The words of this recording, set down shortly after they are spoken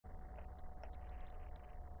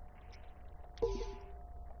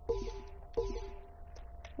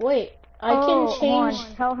Wait, I can Oh, change. hold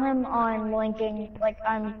on. Tell him I'm linking, like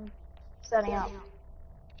I'm setting up.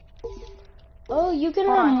 Oh, you can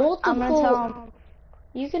Hold have on. I'm gonna tell multiple. him.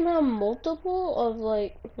 You can have multiple of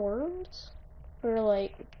like worms, or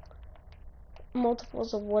like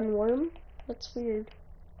multiples of one worm. That's weird.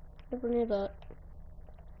 Never knew that.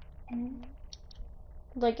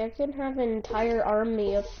 Like I can have an entire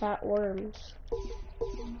army of fat worms.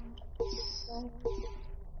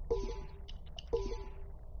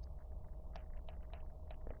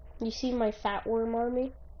 You see my fat worm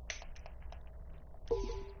army?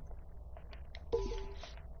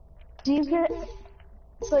 Do you get?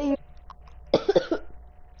 So you.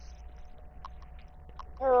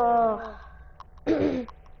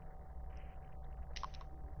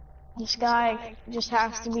 This guy just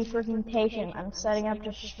has to be freaking patient. I'm setting up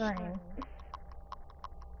to stream.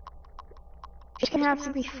 Just gonna have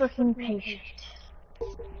to be freaking patient.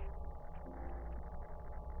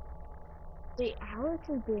 See, Alex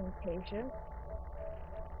is being patient.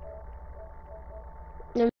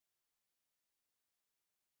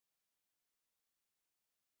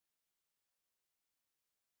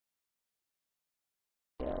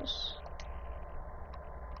 Yes.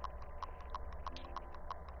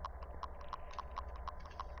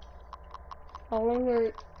 How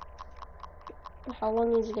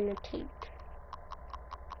long is it gonna take?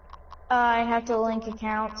 I have to link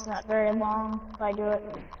accounts, not very long if I do it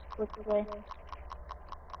quickly.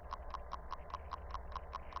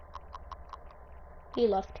 He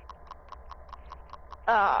left.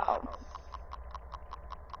 Oh.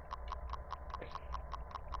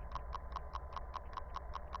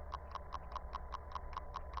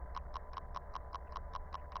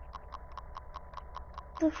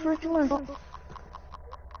 The freaking.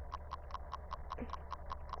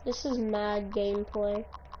 This is mad gameplay.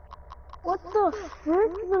 What the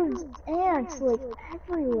frick? There's ants like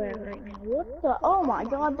everywhere right now. What the? Oh my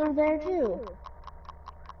god, they're there too.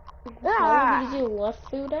 How did you left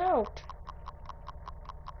food out?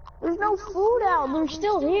 There's no food out. They're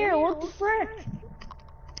still here. What the frick?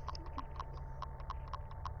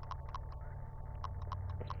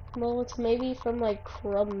 Well, it's maybe from like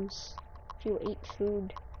crumbs if you ate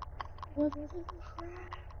food. What the frick?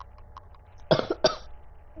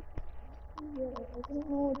 I don't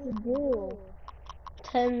know what to do.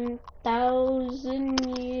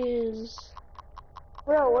 10,000 years.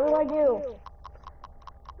 Bro, what do I do?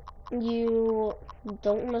 You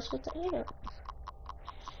don't mess with the ants.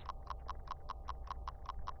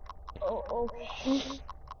 Oh, okay.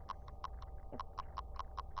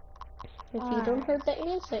 If you don't hurt the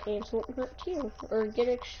ants won't hurt you. Or get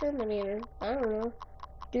exterminated. I don't know.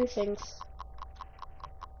 Do things.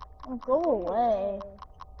 Well, go away.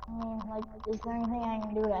 I mean, like, is there anything I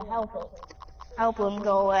can do to help it? Help them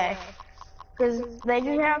go away. Because they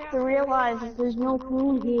just have to realize that there's no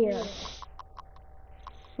food here.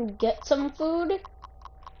 Get some food.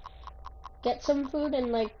 Get some food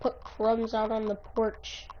and like put crumbs out on the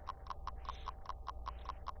porch.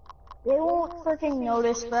 They won't freaking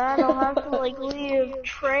notice that. I'll have to like leave a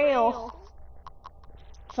trail.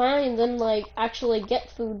 Fine, then like actually get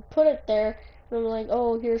food, put it there, and I'm like,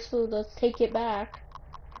 oh, here's food, let's take it back.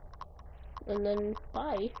 And then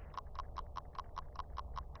bye.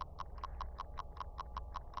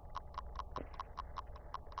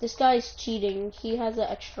 This guy's cheating. He has an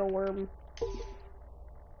extra worm.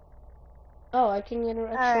 Oh, I can get an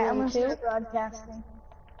extra worm too? Start broadcasting.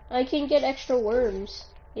 I can get extra worms.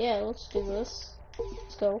 Yeah, let's do this.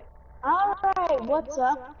 Let's go. Alright, what's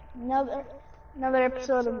up? Another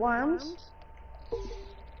episode of Worms.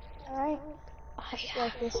 Alright,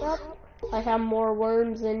 start this up. I have more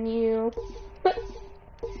worms than you.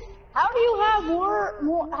 How do you have more?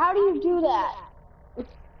 How do you do that?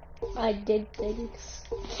 I did things.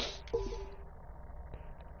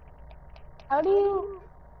 How do you?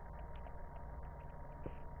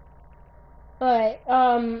 Alright,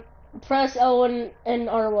 press L1 and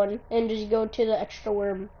R1 and just go to the extra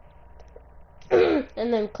worm. And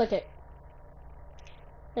then click it.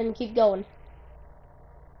 And keep going.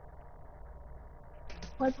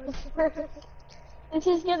 What the frick? This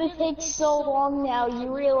is gonna take so long now,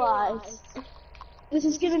 you realize. This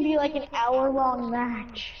is gonna be like an hour-long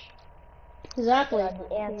match. Exactly.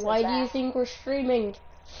 God, Why do you think we're streaming?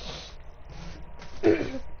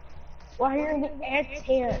 Why are the ants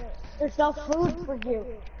here? There's no food for you.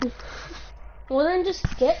 Well then just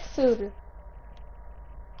get food.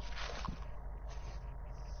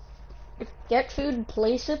 Get food,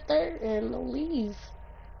 place it there, and leave.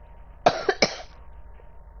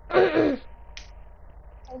 Are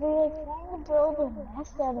they like trying to build a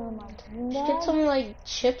nest out of my window? Just get some like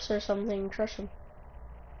chips or something, crush them.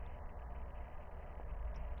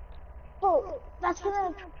 That's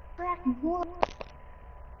gonna attract more.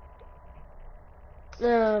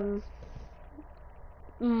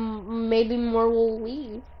 Maybe more will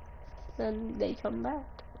leave, then they come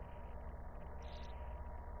back.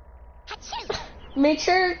 Make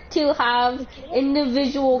sure to have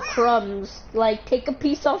individual crumbs. Like, take a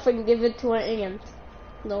piece off and give it to an ant.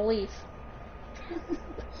 They'll leave.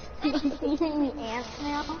 You're feeding the ants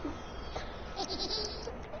now?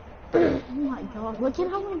 Oh my god, look at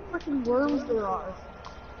how many freaking worms there are.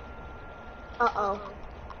 Uh-oh.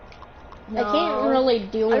 No. I can't really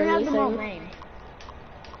do I don't have them all anything.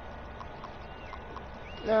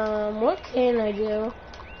 named. What can I do?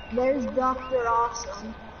 There's Dr.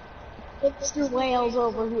 Awesome. Hipster whales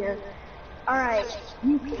over here. Alright,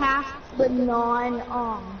 you cast the Alright,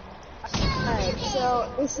 so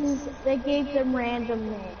this is, they gave them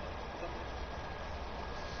random names.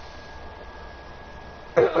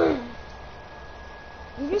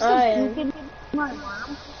 You just you can my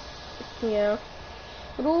mom. Yeah.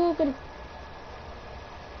 Or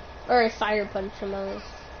a fire punch from others.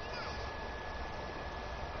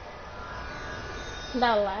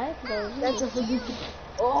 That lag? That's a Hadouken.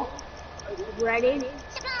 Oh, are you ready?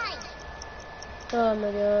 Oh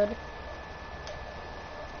my god.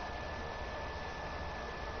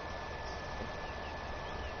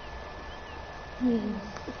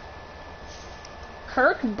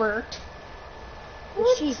 Kirkbert.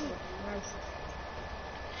 Jesus Christ.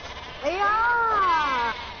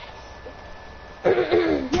 Yeah!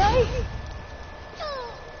 Yikes!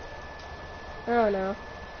 Oh no.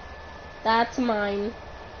 That's mine.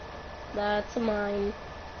 That's mine.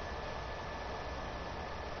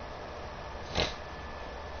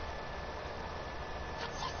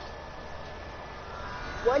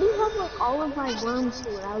 Why do you have like all of my worms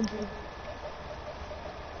surround you?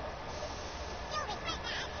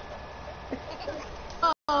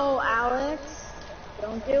 Oh, Alex.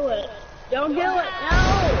 Don't do it. Don't do it.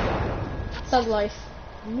 No! Thug life.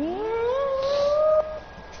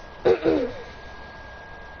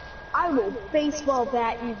 I will baseball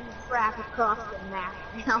bat you crap across the map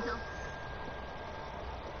now.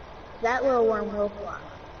 That little worm will fly.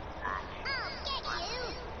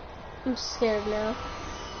 I'm scared now.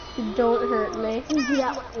 Don't hurt me.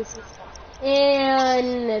 Yeah.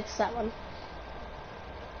 And it's that one.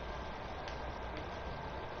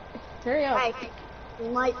 Hurry up. Hey, he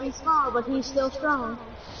might be small, but he's still strong.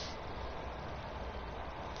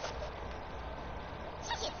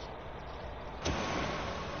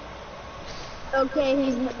 Okay,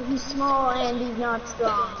 he's small and he's not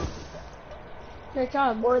strong. Good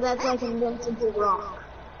job. Or that's like invincible rock.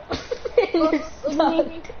 You're stuck.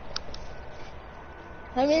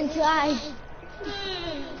 I'm inside.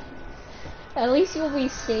 At least you'll be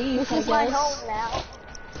safe, This is my home now.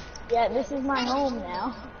 Yeah, this is my home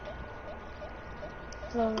now.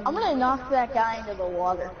 I'm gonna knock that guy into the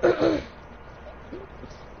water.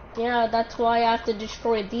 Yeah, that's why I have to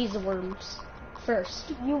destroy these worms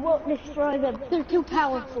first. You won't destroy them. They're too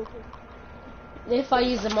powerful. If I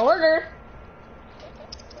use a mortar.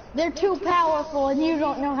 They're too powerful and you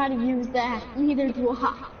don't know how to use that. Neither do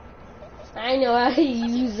I. I know how to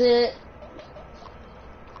use it.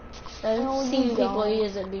 I've seen people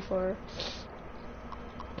use it before.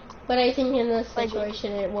 But I think in this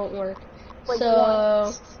situation it won't work.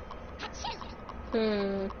 So,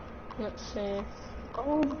 let's see.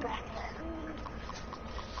 Oh, back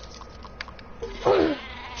there.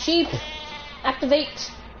 Sheep,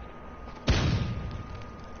 activate.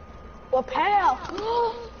 Lapel!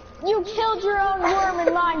 You killed your own worm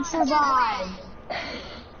and mine survived.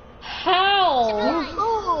 How? You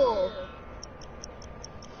fool!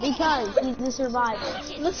 Because he's the survivor.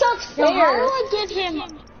 That's not fair. So how do I get him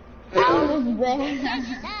out of there?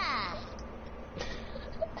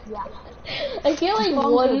 Yeah. I feel like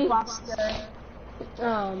Bunker Buster.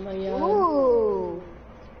 Oh my god. Ooh.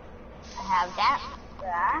 I have that.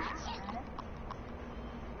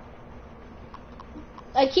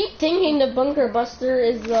 I keep thinking the Bunker Buster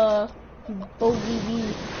is Bogey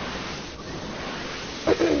B.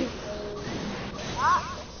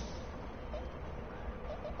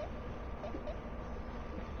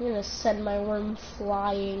 I'm gonna send my worm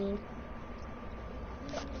flying.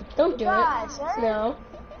 Don't do it. No.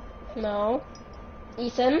 No.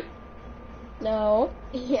 Ethan? No.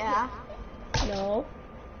 Yeah. No.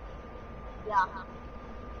 Yeah.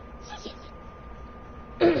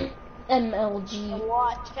 MLG. The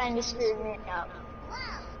watch kind of screwed me up.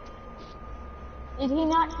 Did he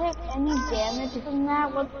not take any damage from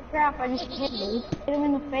that? What the crap? I just hit him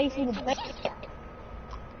in the face with a bat.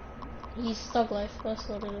 He's stuck life, that's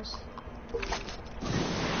what it is.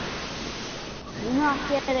 You're not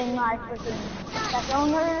getting my freaking.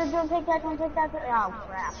 Don't take that. Don't take that. Oh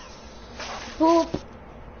crap! Boop.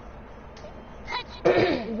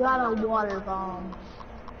 You got a water bomb.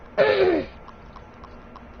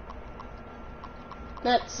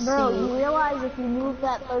 Let's Bro, see. you realize if you move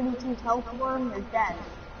that 32 health worm, you're dead.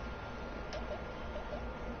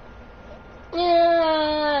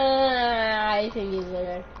 Yeah, I think he's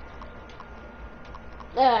there.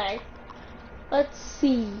 Alright. Let's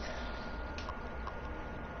see.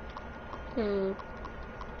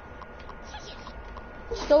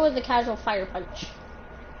 Let's go with the casual fire punch.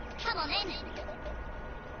 Come on in.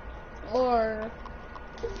 Or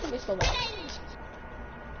let me slow down.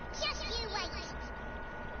 Just you wait.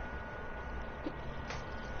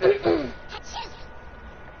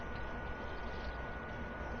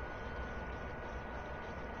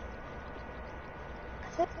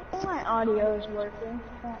 I think my audio is working.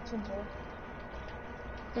 That's a joke.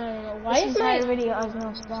 I don't know. Why This is entire my video is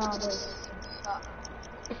no sound.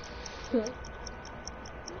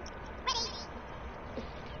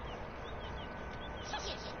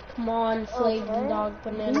 Come on, Flavor Okay. Dog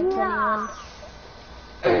Banana Yeah.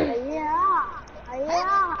 21.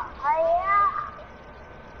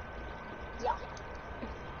 Yeah.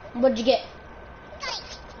 What'd you get?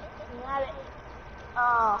 Got it.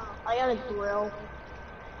 Oh, I got a drill.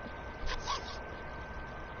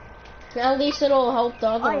 At least it'll help the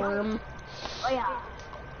other Oh, yeah. worm. Oh yeah.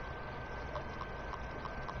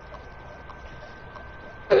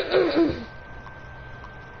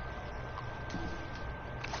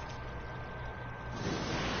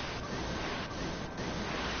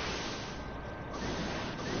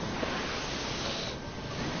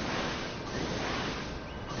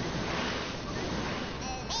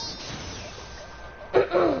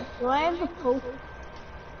 Do I have the poke?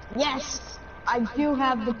 Yes, I do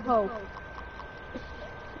have the poke.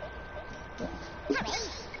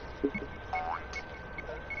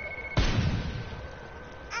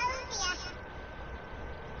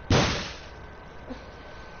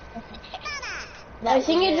 I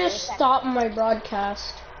think it just stopped my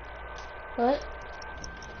broadcast. What?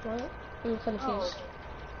 What? I'm confused.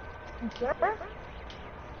 Sure?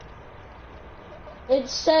 It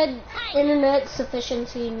said internet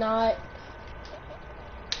sufficiency, not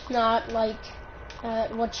like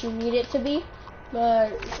what you need it to be,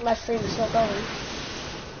 but my stream is still going.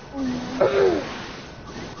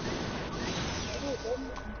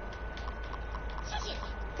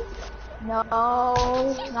 No,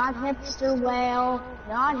 not hipster whale.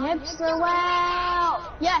 Not hipster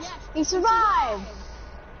whale. Yes, he survived.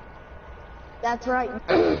 That's right.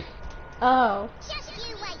 Oh. Just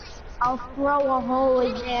you wait. I'll throw a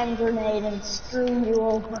holy hand grenade and screw you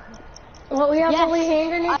over. Well, we have Yes, only hand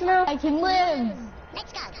grenades now? I can live.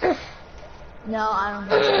 Let's go. No, I don't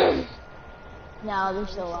think so. No, they're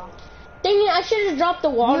still off. Dang it, I should have dropped the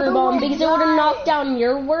water You bomb would because it would have die. knocked down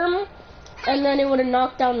your worm, and then it would have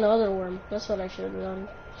knocked down the other worm. That's what I should have done.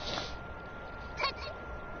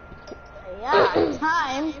 Yeah, it's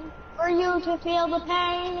time for you to feel the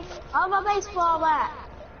pain of a baseball bat.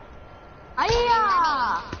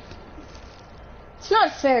 Hiya! It's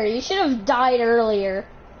not fair. You should have died earlier.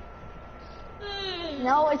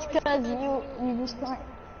 No, it's because you just can't.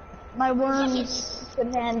 My worms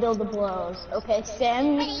can handle the blows. Okay,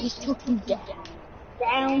 Sam just took you down.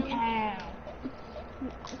 Downtown.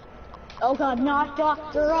 Oh god, not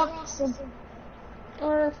Dr. Oxen.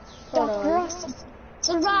 Or hold Dr. on. Oxen.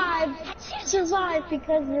 Survive! Survive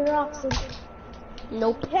because you're Oxen.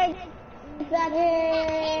 Nope. Take that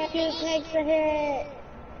hit! You take the hit!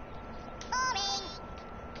 Bombing.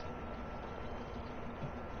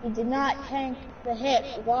 He did not tank the hit.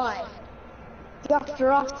 Why?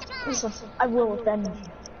 Dr. Oxen, I will avenge you.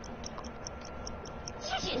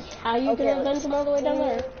 How you Okay, gonna avenge him all the way down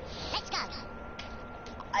there? Let's go.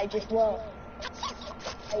 I just will.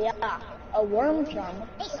 Yeah, a worm charm.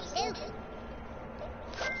 This is you.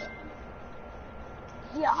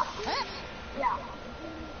 Yeah, yeah.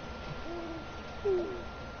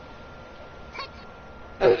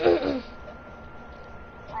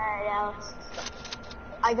 Alright, Alex.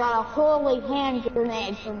 I got a holy hand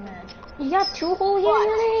grenade from this. You got two holy hand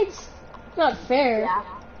grenades? Not fair. Yeah.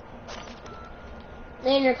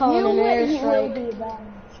 And you're calling an You will airstrike. be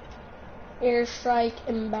avenged. Airstrike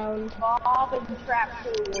inbound. Bob and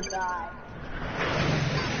Trapper will die.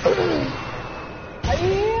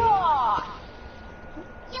 Yeah!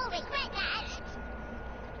 You'll regret that.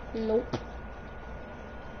 Nope.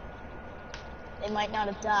 They might not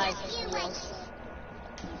have died. Just you wait.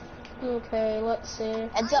 Okay, let's see.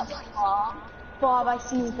 Heads up, Bob. Bob, I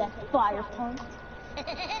see you with that fire punch.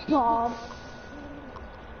 Bob.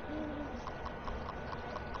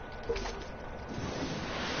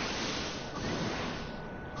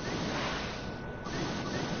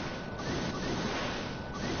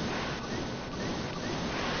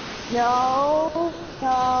 No,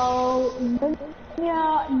 no,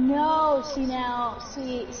 no, no, see now,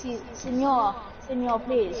 senor,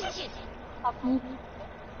 please.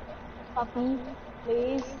 Puppy,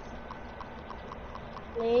 please.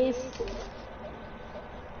 Please.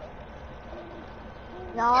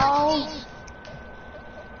 No.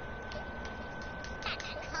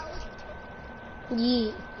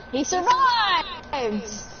 Yeet. He survived!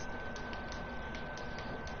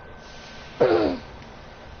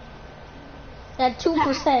 At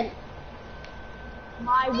 2%.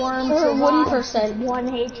 My worm Or survived 1%. 1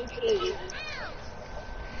 HP.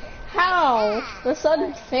 How? That's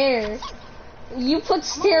unfair. You put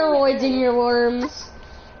steroids in your worms.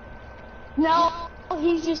 No,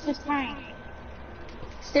 he's just a tank.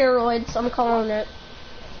 Steroids, I'm calling it.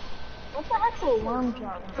 What's the actual worm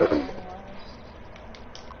charm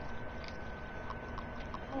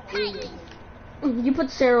anyways? You put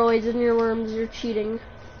steroids in your worms, you're cheating.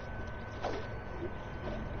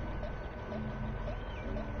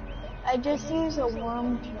 I just used a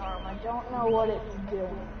worm charm. I don't know what it's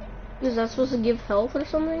doing. Is that supposed to give health or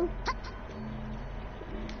something?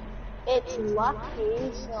 It's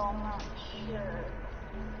lucky, so I'm not sure.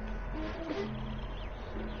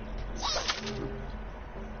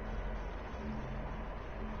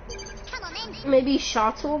 Come on then. Maybe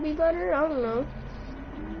shots will be better? I don't know.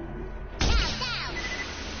 Down,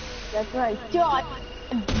 That's right. God,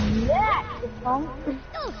 that punk.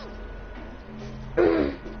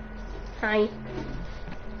 Hi.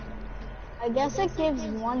 I guess it gives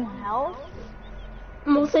 1 health,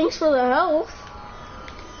 Well, thanks for the health.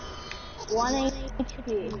 1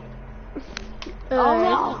 HP. Uh,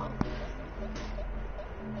 Oh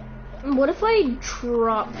What if I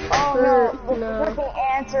drop? no! Oh or, no! The no. freaking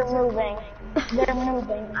ants are moving. They're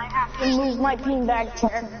moving. I have to move my beanbag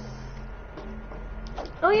chair.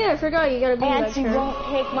 Oh yeah, I forgot you got a beanbag Ants, you chair. won't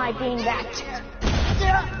take my beanbag chair.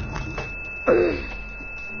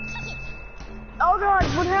 Oh god,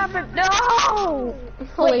 what happened? No!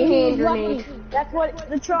 Holy Wait, hand he was grenade. lucky. That's what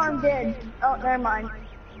the charm did. Oh, never mind.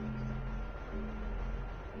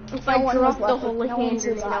 If No I one dropped was the lucky. holy No one hand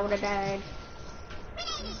grenade, I survived. would have died.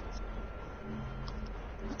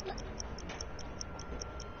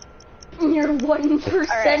 You're 1%.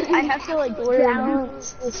 Alright, I have to like Word.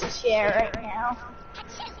 balance this chair right now.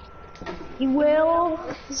 He will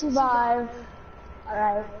survive.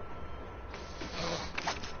 Alright.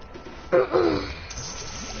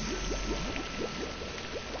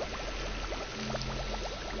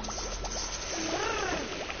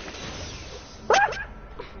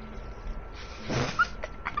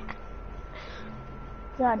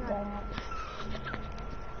 God damn it.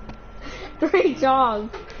 Great job.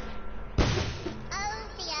 Oh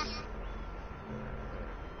dear.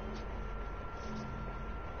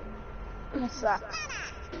 This sucks.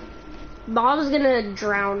 Bob's gonna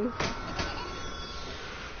drown.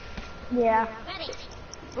 Yeah. Rabbit.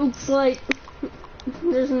 It's like,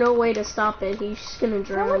 there's no way to stop it. He's just gonna How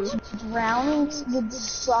drown. much drowning would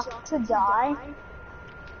suck to die?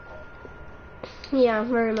 Yeah,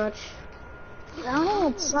 very much. Drowning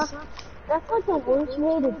would suck. That's like the worst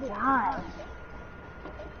way to die.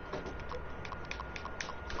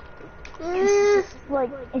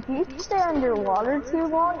 Like, if you stay underwater too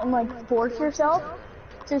long and like force yourself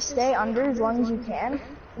to stay under as long as you can,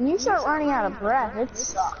 and you start running out of breath, it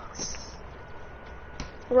sucks.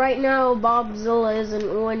 Right now, Bobzilla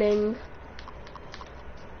isn't winning.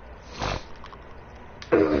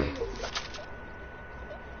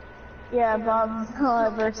 Yeah,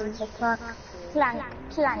 Bobzilla versus the clank.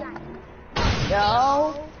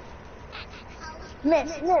 No.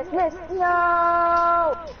 Miss,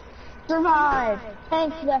 no! Survive!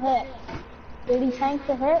 Tank the hit. Did he tank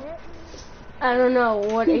the hit? I don't know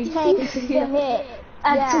what He HP tanked is the he at. hit.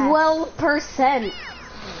 At Yes. 12%.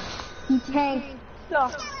 He tanked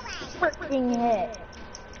the freaking hit.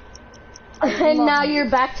 And now you're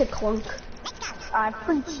back to Clunk. I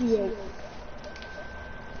appreciate it.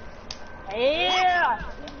 Yeah!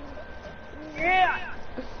 Yeah!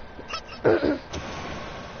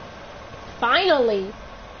 Finally.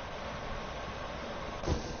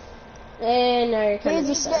 And now you're kind Here's of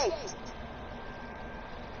a snake.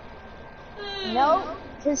 No,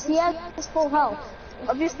 because he has full health.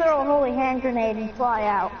 I'll just throw a holy hand grenade and fly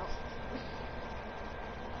out.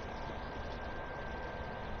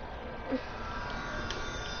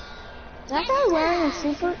 Is that guy wearing a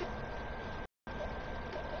super?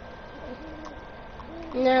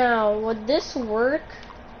 Now, would this work?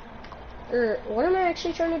 Or what am I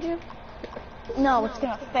actually trying to do? No, it's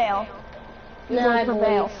gonna fail. It No, will I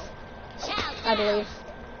prevail. believe. I believe.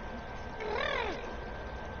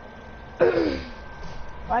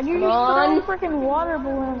 Why'd you Come just throw on. a freaking water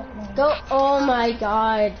balloon at me? Go. Oh my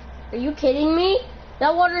god. Are you kidding me?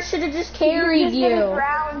 That water should have just carried You're you. gonna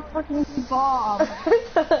drown freaking Bob.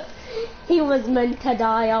 He was meant to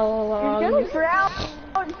die all along. You're gonna drown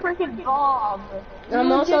freaking Bob. I'm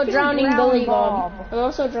You're also just gonna drowning drown Billy Bob. Bob. I'm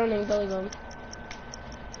also drowning Billy Bob.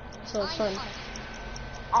 So it's fun.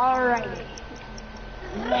 Alright.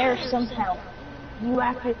 There's some help. You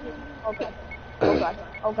have to. Oh god. Oh god.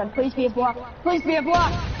 Oh god. Please be a block. Please be a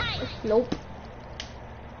block. Nope.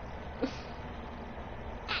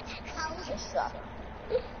 This sucks.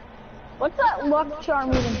 What's that luck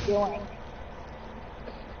charm even doing?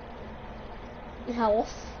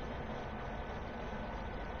 Health.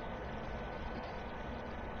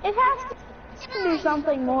 It has to do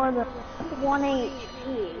something more than 1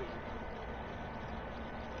 HP.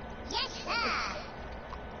 Yes, sir.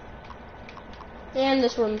 And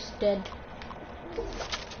this room's dead.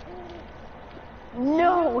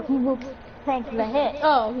 No, he will tank the hit.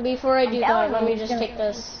 Oh, before I do that, telling let you, me he's just gonna- take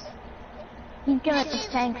this. He's gonna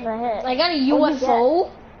tank the hit. I got a What'd you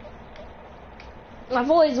UFO. I've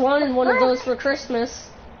always wanted one of those for Christmas.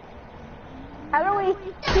 How do we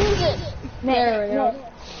use it? There we go.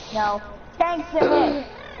 No. Tank the hit.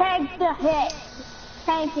 Tank the hit.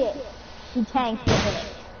 Tank it. He tanked the hit.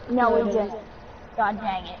 No, he didn't. God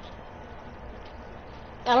dang it.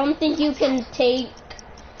 I don't think you can take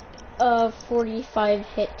a 45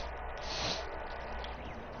 hit.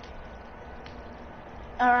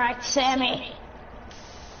 Alright, Sammy.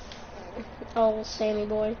 Oh, Sammy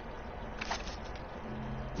boy.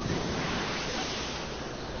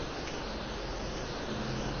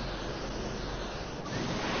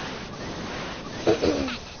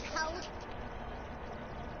 Cold.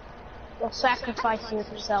 You'll sacrifice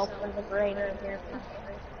yourself for the greater here.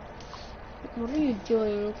 What are you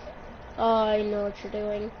doing? Oh, I know what you're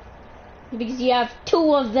doing. Because you have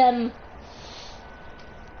 2 of them.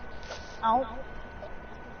 Oh.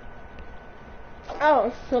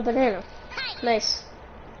 Oh, a banana. Nice.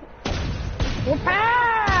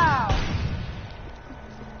 Pow!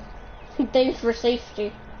 Thanks for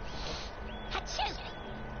safety. Achoo.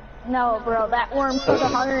 No, bro, that worm took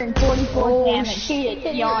 144 Oh, damage. shit. He is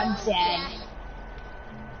beyond dead.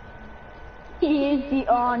 He is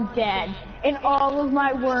beyond dead. And all of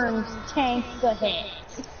my worms tanked the hit.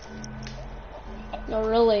 No,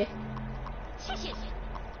 really. Achoo.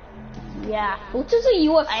 Yeah. What does a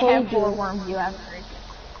UFO I have 4 do? worms, you have 3.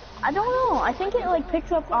 I don't know. I think it like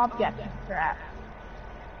picks up objects and crap.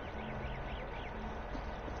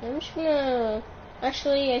 I'm just gonna...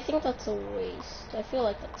 Actually, I think that's a waste. I feel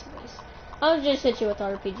like that's a waste. I'll just hit you with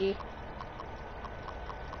RPG.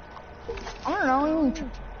 I don't know, you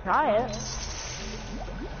can try it.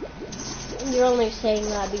 You're only saying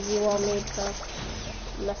that because you want me to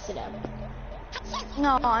mess it up.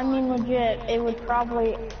 No, I mean legit, it would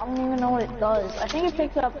probably, I don't even know what it does. I think it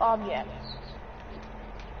picks up objects.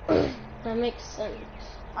 That makes sense.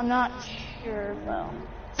 I'm not sure though.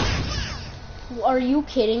 Are you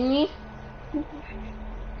kidding me?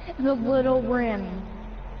 The little rim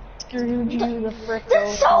screwed you the frick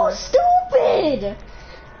That's so over. stupid!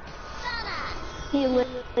 He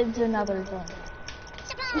lives another thing.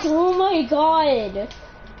 Oh my god.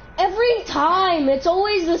 Every time, it's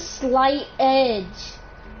always a slight edge.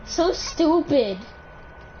 So stupid.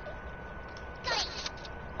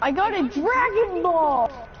 I got a Dragon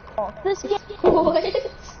Ball! This game, What?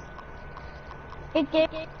 it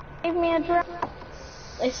gave me a Dragon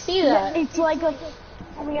I see that. It's like a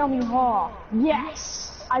yummy haw.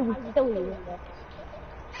 Yes! I would kill you with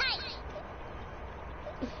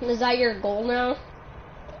it. Is that your goal now?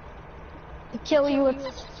 To kill you with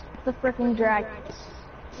the frickin' dragon.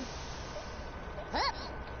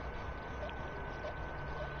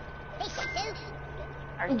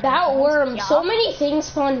 That worm, so many things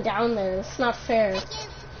spawn down there. It's not fair.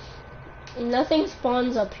 Nothing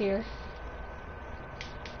spawns up here.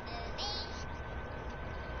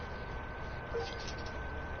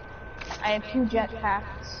 I have 2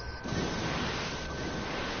 jetpacks.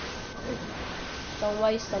 Don't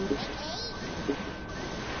waste them.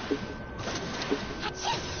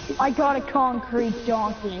 I got a concrete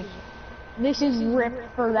donkey. This is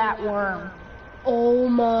ripped for that worm. Oh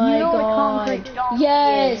my You know what god. concrete donkey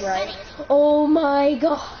Yes. is, right? Oh my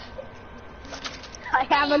god. I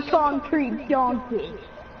have a concrete donkey.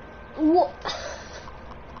 What?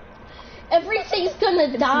 Everything's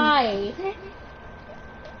gonna die.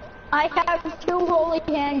 I have 2 holy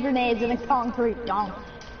hand grenades and a concrete donkey.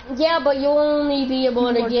 Yeah, but you'll only be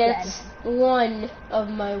able to You're get dead. 1 of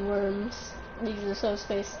my worms. These are so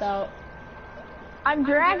spaced out. I'm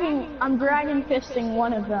dragon fisting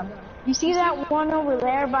one of them. You see that one over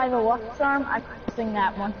there by the Lux arm? I'm pressing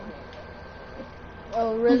that one.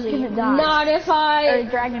 Oh, really? gonna die. Not if I Or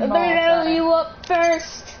Dragon Ball, blow sorry. you up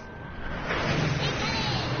first.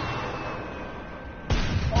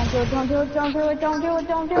 Don't do it, don't do it, don't do it, don't do it,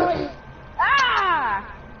 don't do it.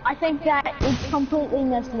 Ah! I think that it completely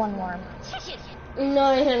missed one worm. No,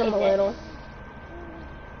 I hit him a little.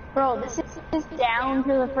 Bro, this is down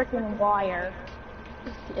to the freaking wire.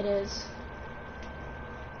 It is.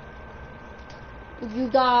 You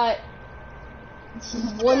got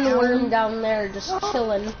one worm down there just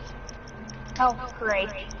chilling. Oh, great.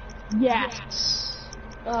 Yes.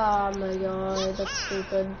 Oh my god, that's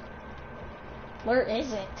stupid. Where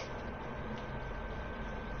is it?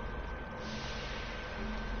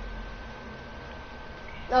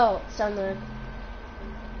 Oh, it's down there.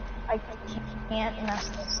 I can't mess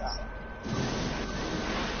this up.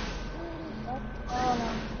 Oh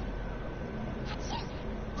no.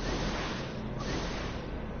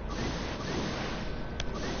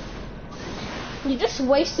 You just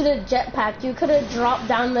wasted a jetpack. You could have dropped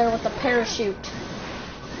down there with a parachute.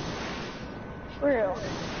 True.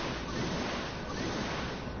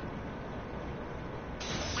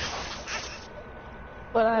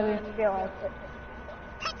 But I didn't feel like it.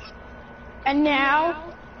 And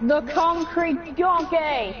now, the concrete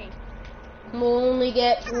donkey! We'll only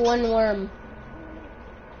get one worm.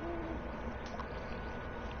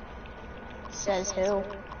 Says who?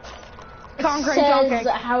 Concrete Says donkey.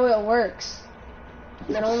 how it works.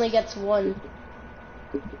 It only gets one.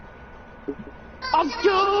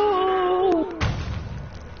 Abdul!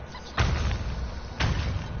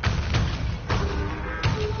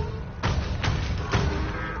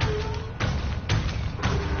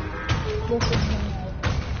 This is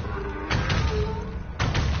amazing.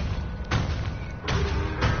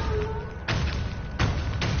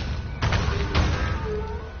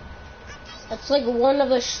 That's like one of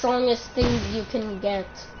the strongest things you can get.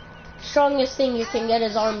 Strongest thing you can get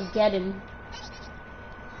is Armageddon.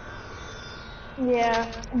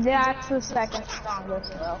 Yeah, that's the second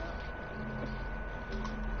strongest though.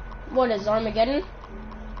 What is Armageddon?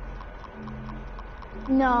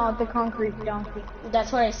 No, the concrete donkey.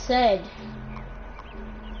 That's what I said.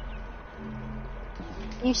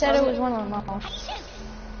 You said it was one of the most.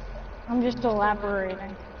 I'm just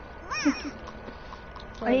elaborating.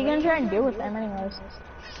 What are you gonna try and do with them anyways?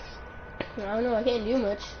 I don't know, I can't do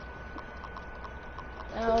much.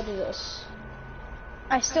 I'll do this.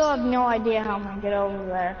 I still have no idea how I'm gonna get over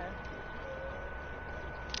there.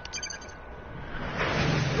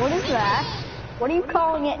 What is that? What are you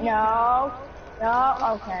calling it? No.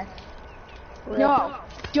 No, okay. Rip. No.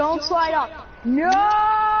 Don't slide up.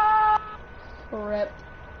 No! Rip.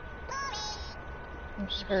 I'm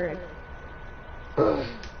screwed.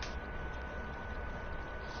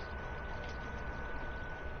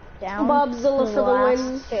 Down Bobzilla to for the last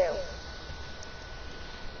win. two.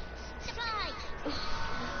 Supply.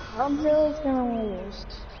 Bobzilla's gonna lose.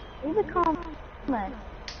 Leave a comment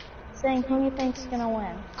saying who you think's gonna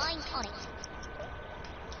win. I'm on it.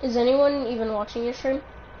 Is anyone even watching your stream?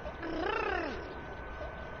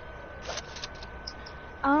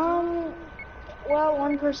 Well,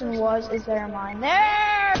 one person was. Is there mine?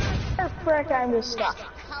 There! Frick, I'm just stuck.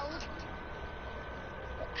 Hold.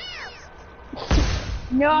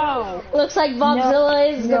 No! Looks like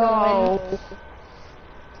Bobzilla is gonna No. win.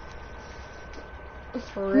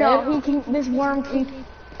 Rip. No, he can. This worm can.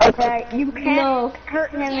 Okay, you can't No.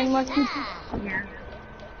 hurt him unless you. Here.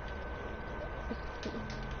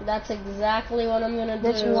 That's exactly what I'm gonna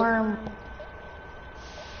This do. worm.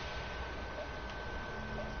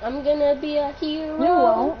 I'm gonna be a hero. You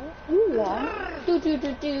won't. You won't. Do do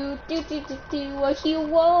do do do do do do a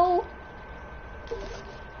hero.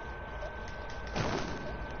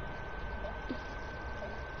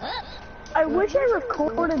 I wish I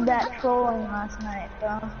recorded that trolling last night,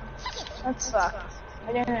 though. That sucked.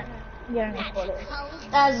 I didn't get any footage. Hold.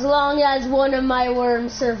 As long as one of my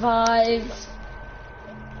worms survives.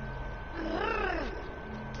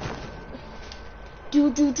 Do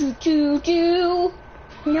do do do do.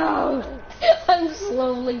 No! I'm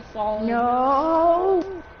slowly falling. No!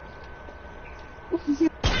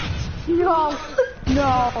 No!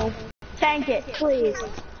 No! Tank it, please.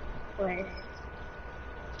 Please.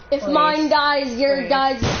 If mine dies, your Please.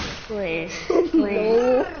 dies. Please.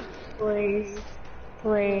 No. Please.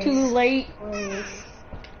 Please. Too late. Please.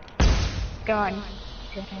 Gone.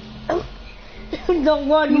 The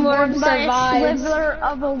one worm By a survives. slither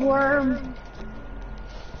of a worm.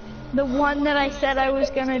 The one that I said I was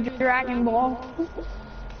gonna Dragon Ball.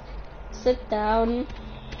 Sit down.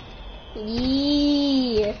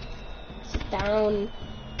 Yee. Sit down.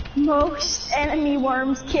 Most enemy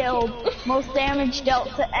worms killed. Most damage dealt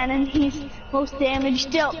to enemies. Most damage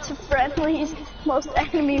dealt to friendlies. Most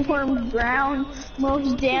enemy worms drowned.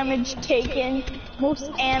 Most damage taken.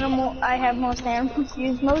 I have most animals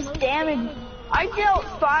used. Most damage. I dealt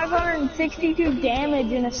 562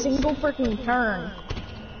 damage in a single freaking turn.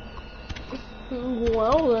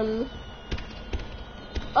 Well then.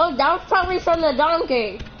 Oh, that was probably from the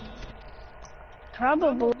donkey.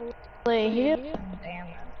 Probably. Damn it.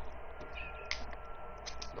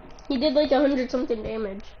 He did like 100 something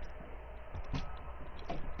damage.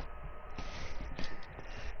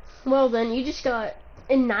 Well then, you just got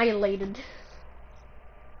annihilated.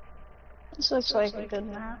 This looks like a good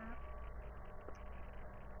map.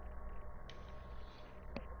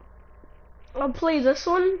 I'll play this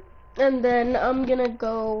one, and then I'm gonna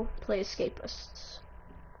go play Escapists.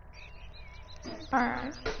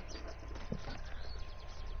 Alright.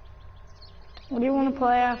 What do you want to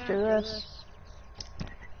play after this?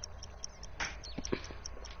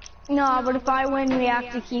 No, but if I win, we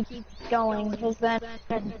have to keep going, because then...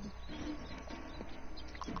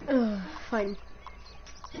 Fine.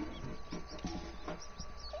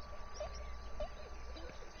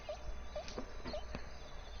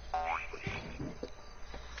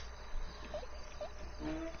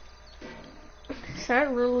 Is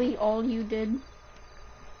that really all you did?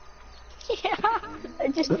 Yeah, I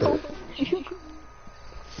just told you.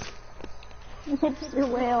 Hipster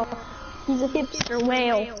whale. He's a hipster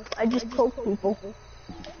whale. I just poke people.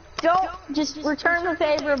 Don't just return the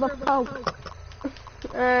favor of a poke.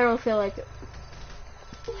 I don't feel like it.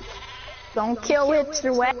 Don't kill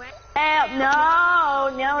hipster whale.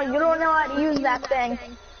 No, you don't know how to use that thing.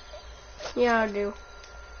 Yeah, I do.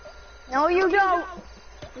 No, you don't.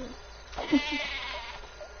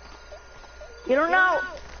 You don't know.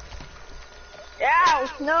 Ow,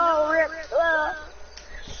 no, Rip.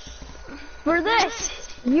 For this,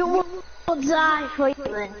 you will die,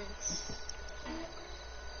 Caitlin.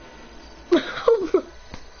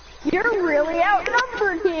 You're really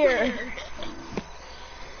outnumbered here.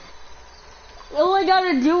 All I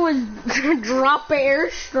gotta do is drop an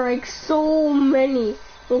airstrike. So many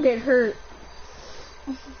will get hurt.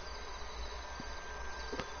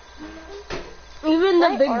 Even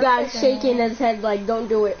the big guy's shaking his head like, don't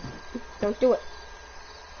do it. Don't do it.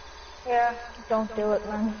 Yeah, don't do it,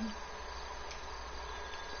 man.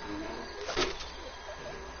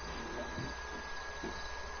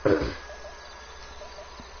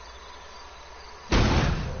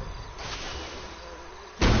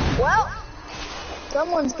 Well,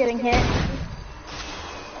 someone's getting hit.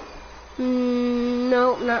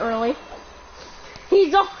 No, not really.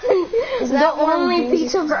 He's on the only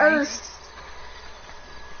piece of Earth.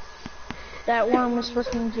 That worm was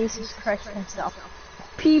freaking Jesus Christ himself.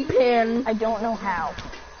 P-Pan. I don't know how.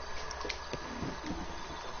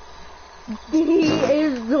 He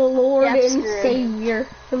is the Lord and Dexter. Savior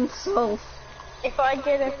himself. If I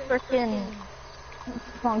get a freaking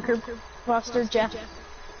bunker buster, Jeff,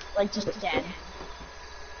 like, just dead.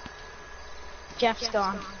 Jeff's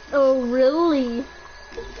gone. Oh, really?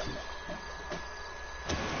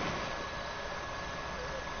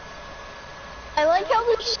 I like how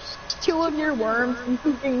there's two of your worms and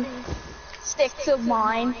freaking sticks of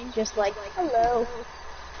mine, just like, hello.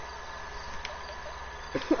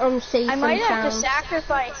 I'm safe I might and have to sound.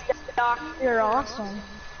 sacrifice Doc. You're awesome.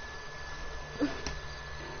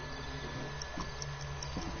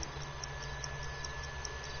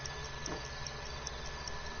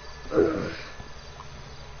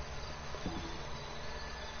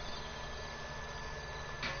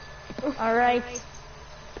 All right.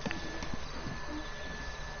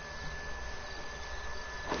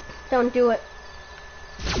 Don't do it.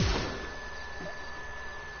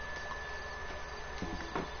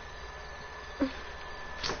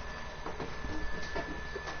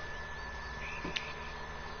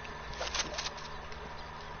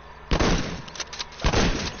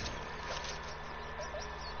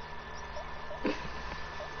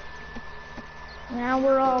 Now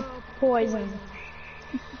we're all poisoned.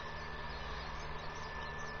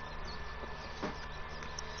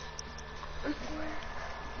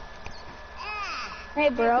 Hey,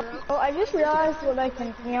 bro. Oh, I just realized what I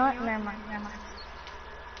can. You know what? Never mind.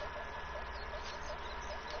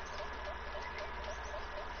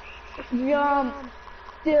 Jump.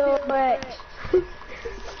 Do it.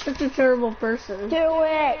 Such a terrible person. Do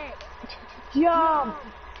it. Jump.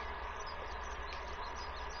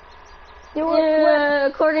 Do it. Yeah,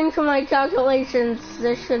 according to my calculations,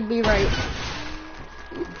 this should be right.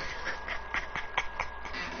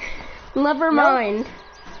 Never mind.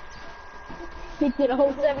 He did a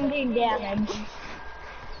whole 17 damage.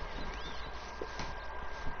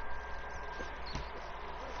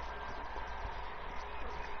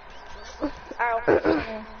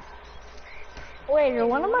 Ow. Wait, are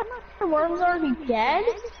one of my worms already dead?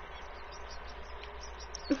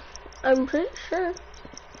 I'm pretty sure.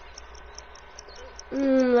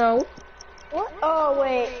 No. What? Oh,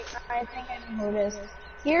 wait. I think I know who it is.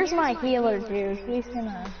 Here's my healer, dude. He's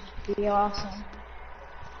gonna be awesome.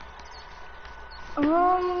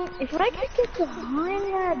 If I could get behind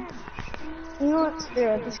that... You know what, screw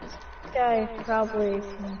it. This guy probably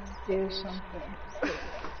can do something.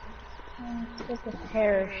 Let's get the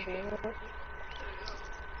parachute.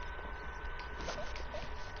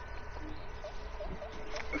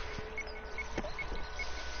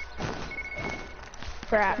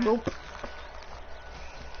 Crap. Nope.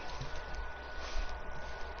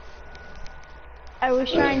 I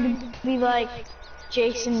was trying to be like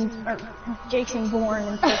Jason Bourne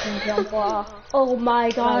and freaking jump off. Oh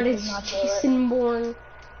my god, I did it's not do Jason Bourne.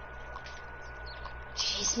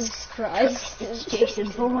 Jesus Christ. It's Jason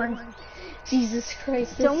Bourne. Jesus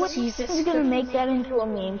Christ, it's Someone's Jesus gonna Christ. make that into a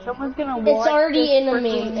meme. Someone's gonna watch It's already this in a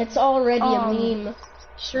freaking, meme. It's already a meme.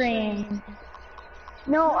 stream.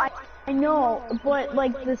 No, I know, but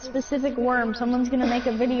like the specific worm, someone's gonna make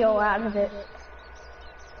a video out of it.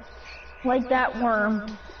 Like that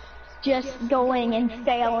worm. Just going and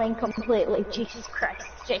failing completely. Jesus Christ.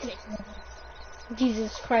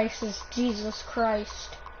 Jesus Christ is Jesus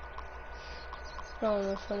Christ. Oh,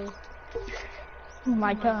 that's funny. Oh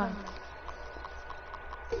my god.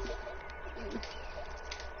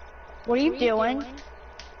 What are you doing?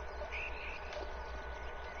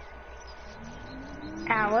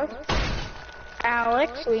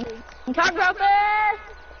 Alex, we can talk about this!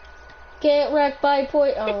 Get wrecked by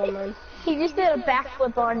oh man. He just did a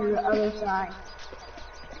backflip on your other side.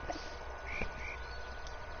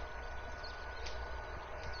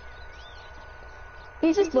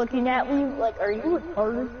 He's just looking at me like, are you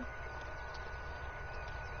retarded?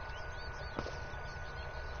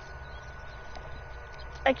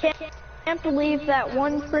 I can't believe that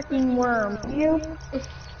one freaking worm.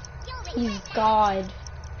 He's God.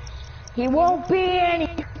 He won't be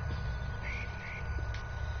any.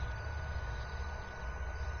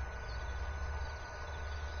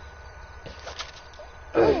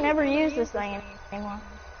 I never use this thing anymore.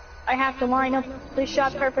 I have to line up this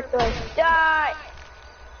shot perfectly. Die!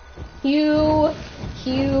 Hugh.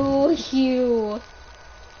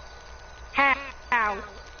 How?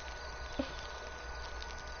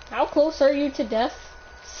 How close are you to death?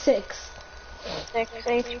 6. 6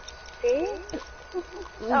 HP?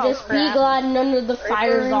 Just be glad none of the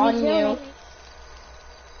fire's on you.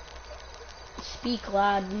 Be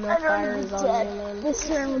glad no fire is on you, man. This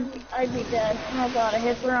turn, I'd be dead. Oh god, I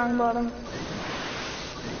hit the wrong button.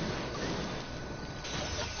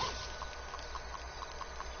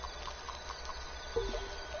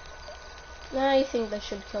 I think that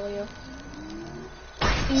should kill you.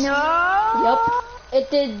 No! Yep. It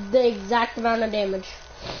did the exact amount of damage.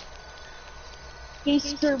 He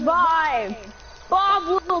survived!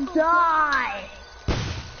 Bob will die!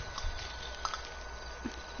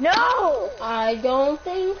 No! I don't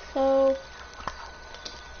think so.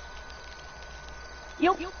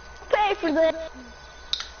 You'll pay for this.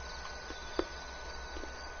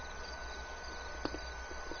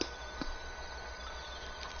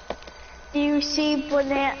 Do you see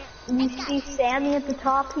You see Sammy at the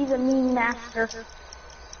top? He's a meme master.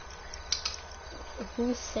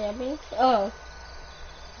 Who's Sammy? Oh.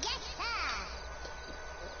 Yes,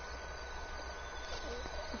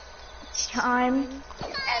 sir. Time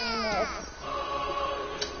and this.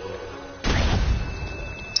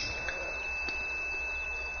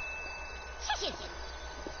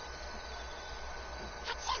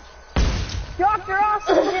 Dr.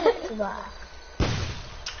 Austin didn't survive.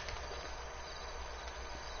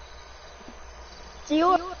 So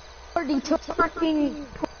you already took freaking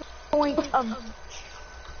point of...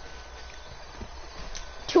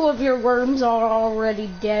 2 of your worms are already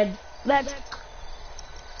dead. That's...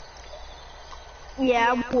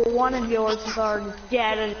 Yeah, well, one of yours is already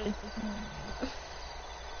dead.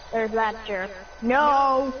 There's that jerk.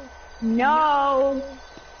 No! No!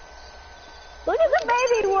 Look at the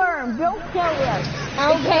baby worm! Don't kill us!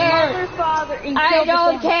 I don't care! Mother, father, I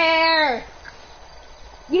don't care!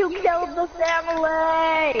 You killed the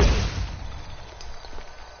family!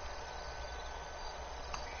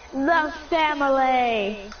 The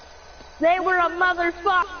family! They were a mother,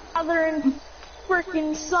 father, and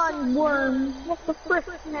frickin' son worm. What the frick,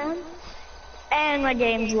 man? And my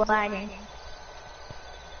game's lagging.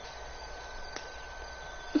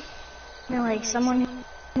 You're like someone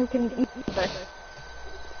who can eat this.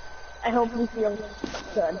 I hope you feel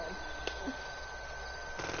good.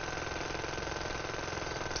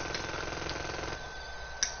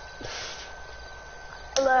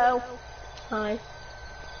 Hello. Hi.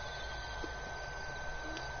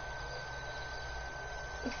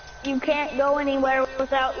 You can't go anywhere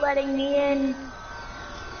without letting me in.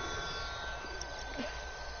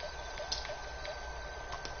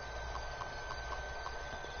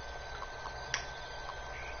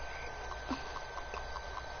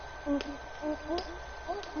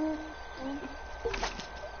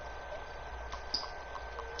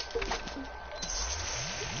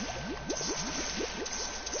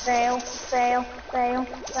 Fail, fail, fail,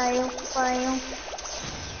 fail, fail.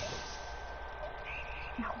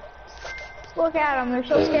 Look at them, they're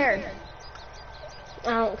so scared. I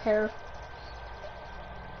don't care.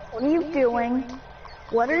 What are you doing?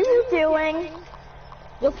 What are you doing?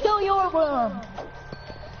 You'll kill your worm.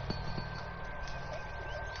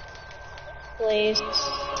 Please,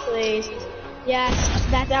 please. Yes,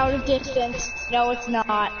 that's out of distance. No, it's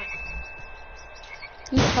not.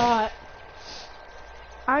 You caught.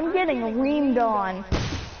 I'm getting reamed on.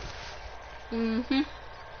 Mm-hmm.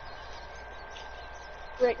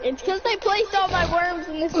 It's because they placed all my worms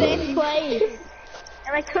in the same place.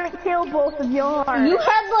 And I couldn't kill both of yours. You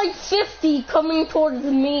had like 50 coming towards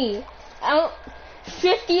me.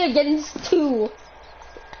 50 against 2.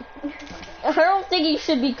 I don't think you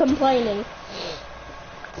should be complaining.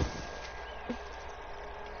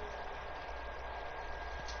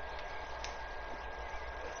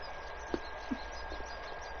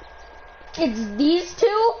 It's these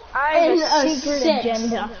two I and have a a secret 6.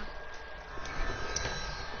 agenda.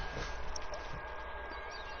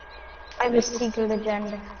 I have a secret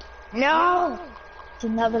agenda. No! It's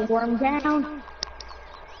another worm down.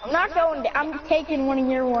 I'm not going down. I'm taking one of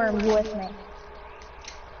your worms with me.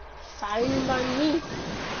 Fine by me.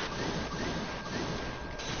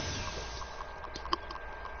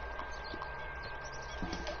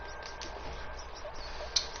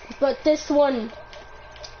 But this one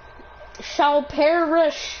shall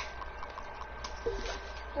perish.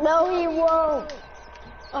 No, he won't.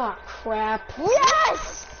 Oh crap.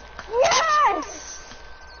 Yes! Yes!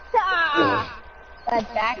 Ah!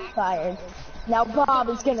 That backfired. Now Bob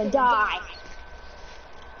is gonna die.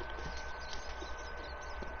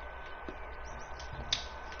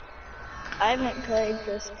 I haven't played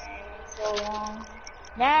this game in so long.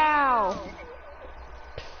 Now!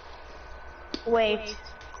 Wait.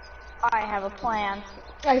 I have a plan.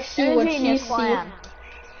 I see A what you genius see. plan.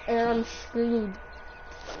 And I'm screwed.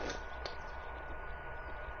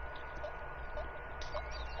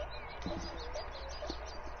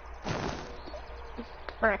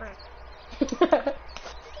 Frick.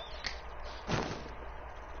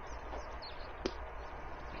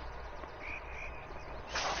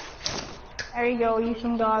 There you go, use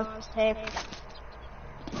some gauze tape.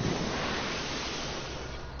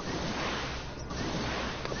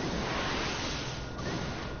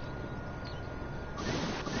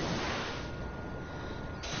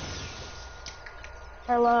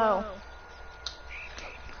 Hello.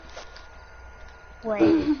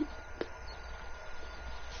 Wait.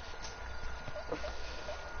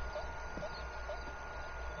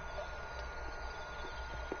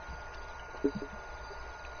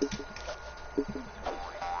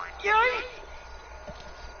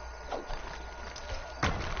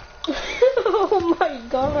 Oh my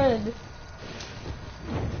god.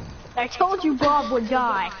 I told you Bob would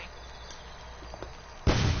die.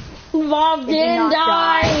 Bob did didn't not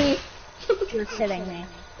die. You're kidding me.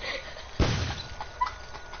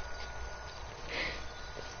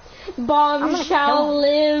 Bob gonna shall kill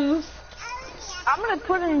live. I'm gonna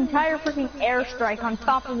put an entire freaking airstrike on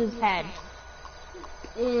top of his head.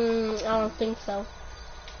 I don't think so.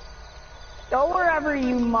 Go wherever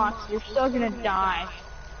you must, you're still gonna die.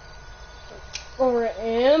 Or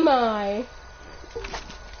am I?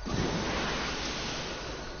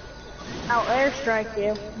 I'll airstrike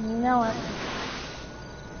you. You know it.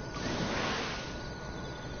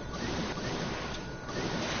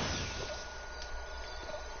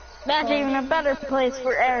 That's even a better place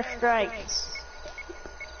for airstrikes.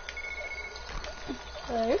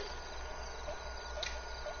 Okay.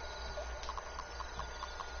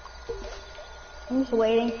 I'm just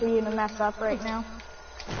waiting for you to mess up right now.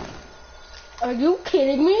 Are you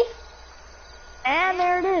kidding me? And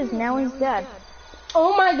there it is, now he's dead.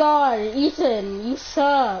 Oh my god, Ethan, you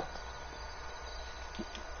suck.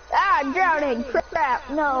 Ah, I'm drowning, crap,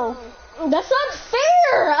 no. That's not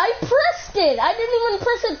fair! I pressed it! I didn't even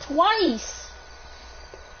press it twice!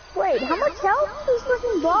 Wait, how much health does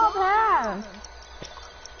freaking Bob have?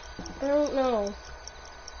 I don't know.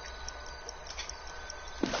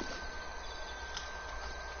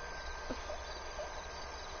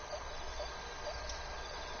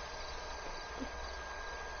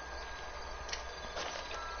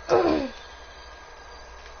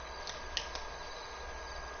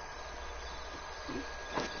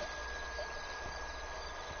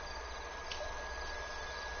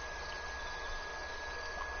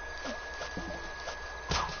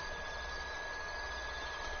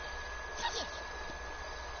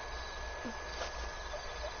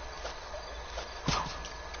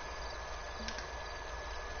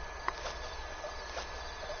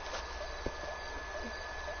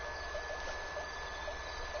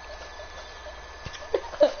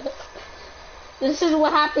 This is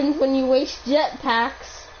what happens when you waste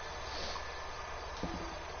jetpacks.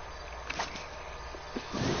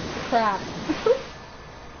 Crap.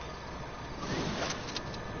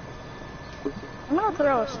 I'm gonna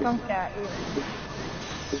throw a skunk at you.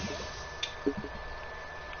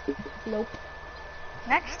 Nope.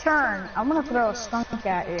 Next turn, I'm gonna throw a skunk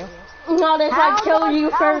at you. Not if I kill you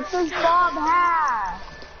How first. much does Bob have?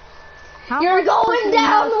 How You're much going freaking down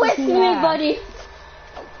health with does he me, have? buddy.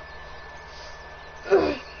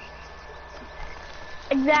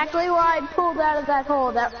 Exactly why I pulled out of that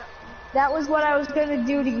hole. That was what I was gonna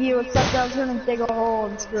do to you, except I was gonna dig a hole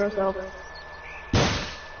and screw us over.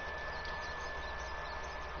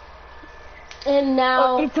 And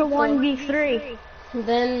now It's a 1v3.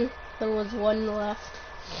 Then there was one left.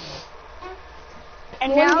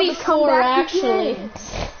 And now the 1v4 comeback actually.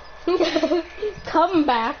 begins. Come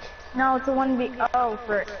back. No, it's a 1v. Oh,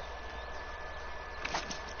 frick.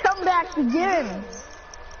 Comeback begins.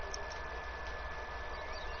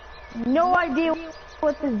 No idea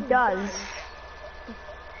what this does.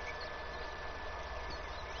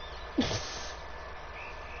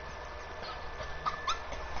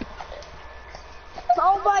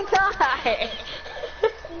 Oh my god!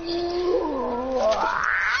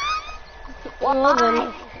 Well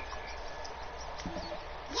then,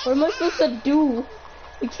 what am I supposed to do?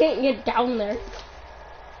 We can't get down there.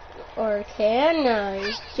 Or can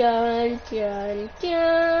I? Dun, dun,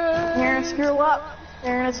 dun. You're gonna screw up.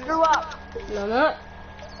 You're gonna screw up. No, I'm not.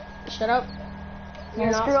 Shut up.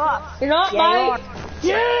 You're gonna screw up. You're not Yeah, my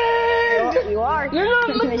you are. dude! You are. You're not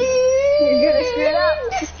my You're gonna screw dude! up.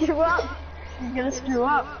 Screw up. You're gonna screw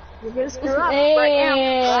up. You're gonna screw up right now.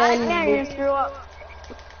 Right now, you're gonna screw up.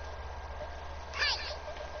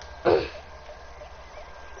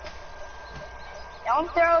 Don't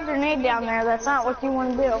throw a grenade down there. That's not what you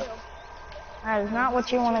want to do. That is not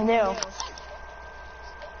what you want to do.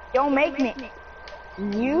 Don't make me.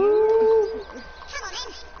 You.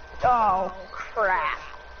 Oh crap.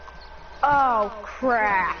 Oh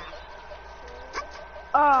crap.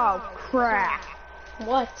 Oh crap.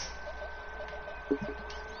 What?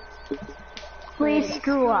 Please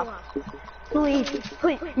screw up. Please,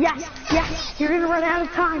 please. Yes, yes. You're gonna run out of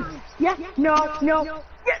time. Yes. No, no.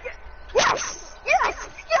 Yes, yes, yes,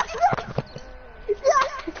 yes,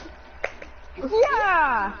 yes.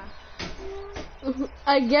 Yeah.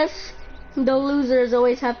 I guess the losers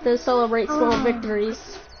always have to celebrate small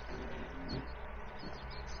victories.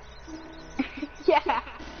 Yeah.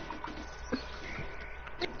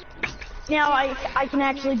 Now I can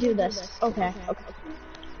actually do this. Okay. Okay.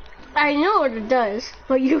 I know what it does,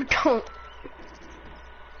 but you don't.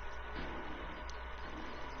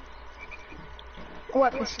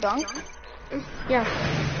 What, the skunk? Yeah.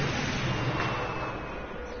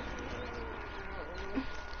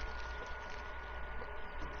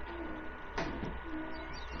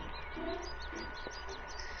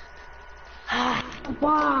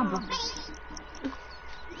 Bob.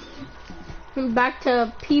 Back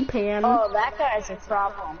to P-Pan. Oh, that guy's a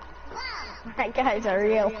problem. That guy's a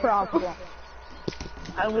real problem.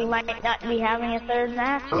 We might not be having a third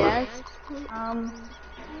match, guys.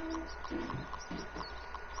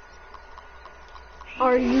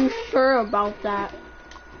 Are you sure about that?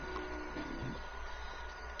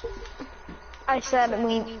 I said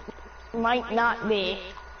we might not be.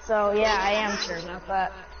 So yeah, I am sure about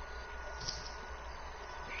that.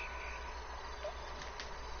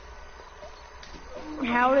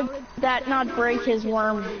 How did that not break his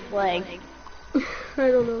worm leg? I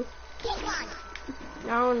don't know.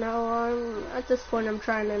 No, no, at this point I'm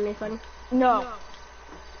trying anything. No.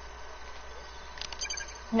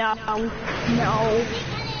 No. No.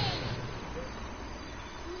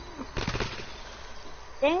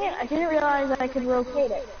 Dang it, I didn't realize I could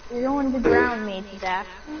rotate it. You're going to drown me, Zach.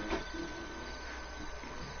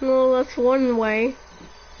 Well, that's one way.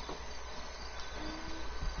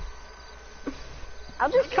 I'll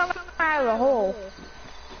just come out of the hole.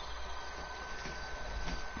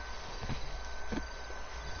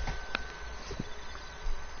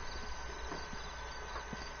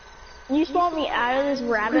 You just want me out of this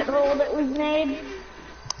rabbit hole that we've made?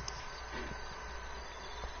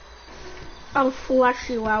 I'll flush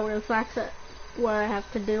you out if that's what I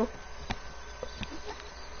have to do.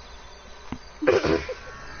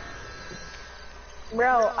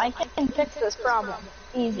 Bro, I can fix this problem.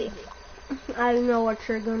 Easy. I know what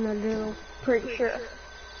you're gonna do. Pretty sure.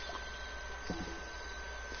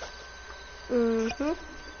 Mm-hmm.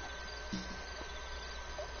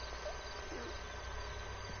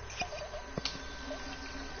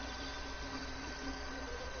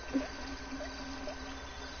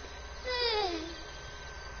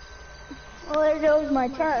 Well, there goes my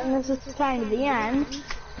turn. This is kind of the end.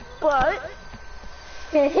 But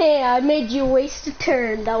Hey, I made you waste a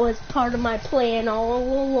turn. That was part of my plan all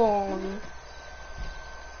along.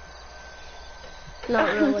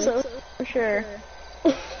 Not really. so for sure.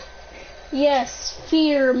 Yes,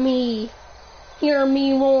 fear me. Hear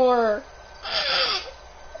me more.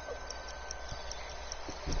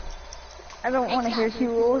 I don't want to hear you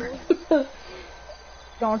roar.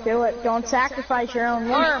 Don't do it. Don't sacrifice your own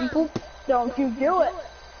worm. Don't you do it.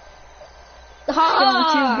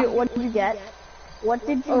 Ha! Don't you do. What did you get? What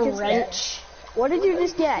did you A just wrench. get? What did you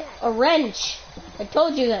just get? A wrench. I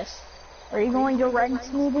told you this. Are you going to wrench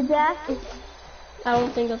me to death? I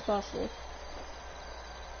don't think that's possible.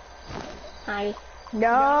 Hi.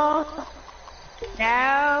 No.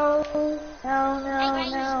 No. No, no,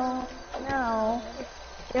 no. No.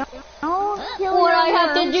 Don't kill What your I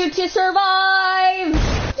have to worms. do to survive!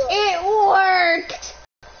 It worked!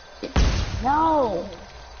 No.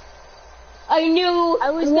 I knew I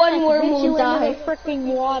was one gonna worm hit will you die. into the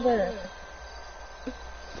freaking water.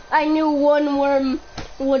 I knew one worm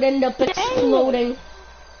would end up exploding.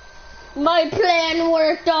 My plan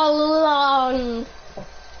worked all along.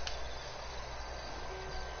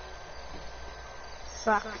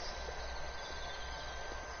 Sucks.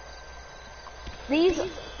 These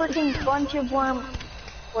freaking bunch of worms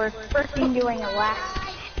were freaking doing a last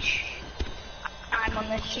match. I'm on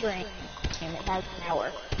this stream, and it has an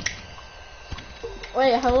hour.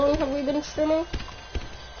 Wait, how long have we been streaming?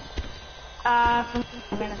 For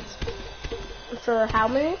 5 minutes. For how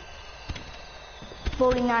many?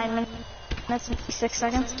 49 minutes and 6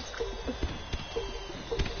 seconds.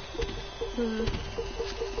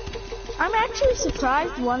 I'm actually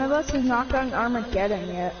surprised one of us has not gotten Armageddon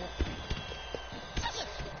yet.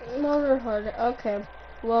 Never heard it. Okay.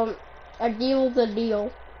 Well, a deal's a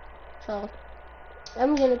deal. So,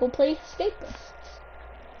 I'm gonna go play Escapist.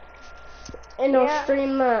 And I'll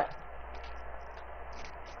stream that.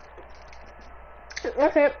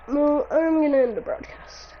 Okay, well, I'm gonna end the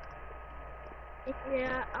broadcast.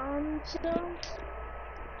 Yeah, so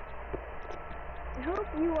I hope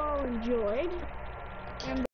you all enjoyed. And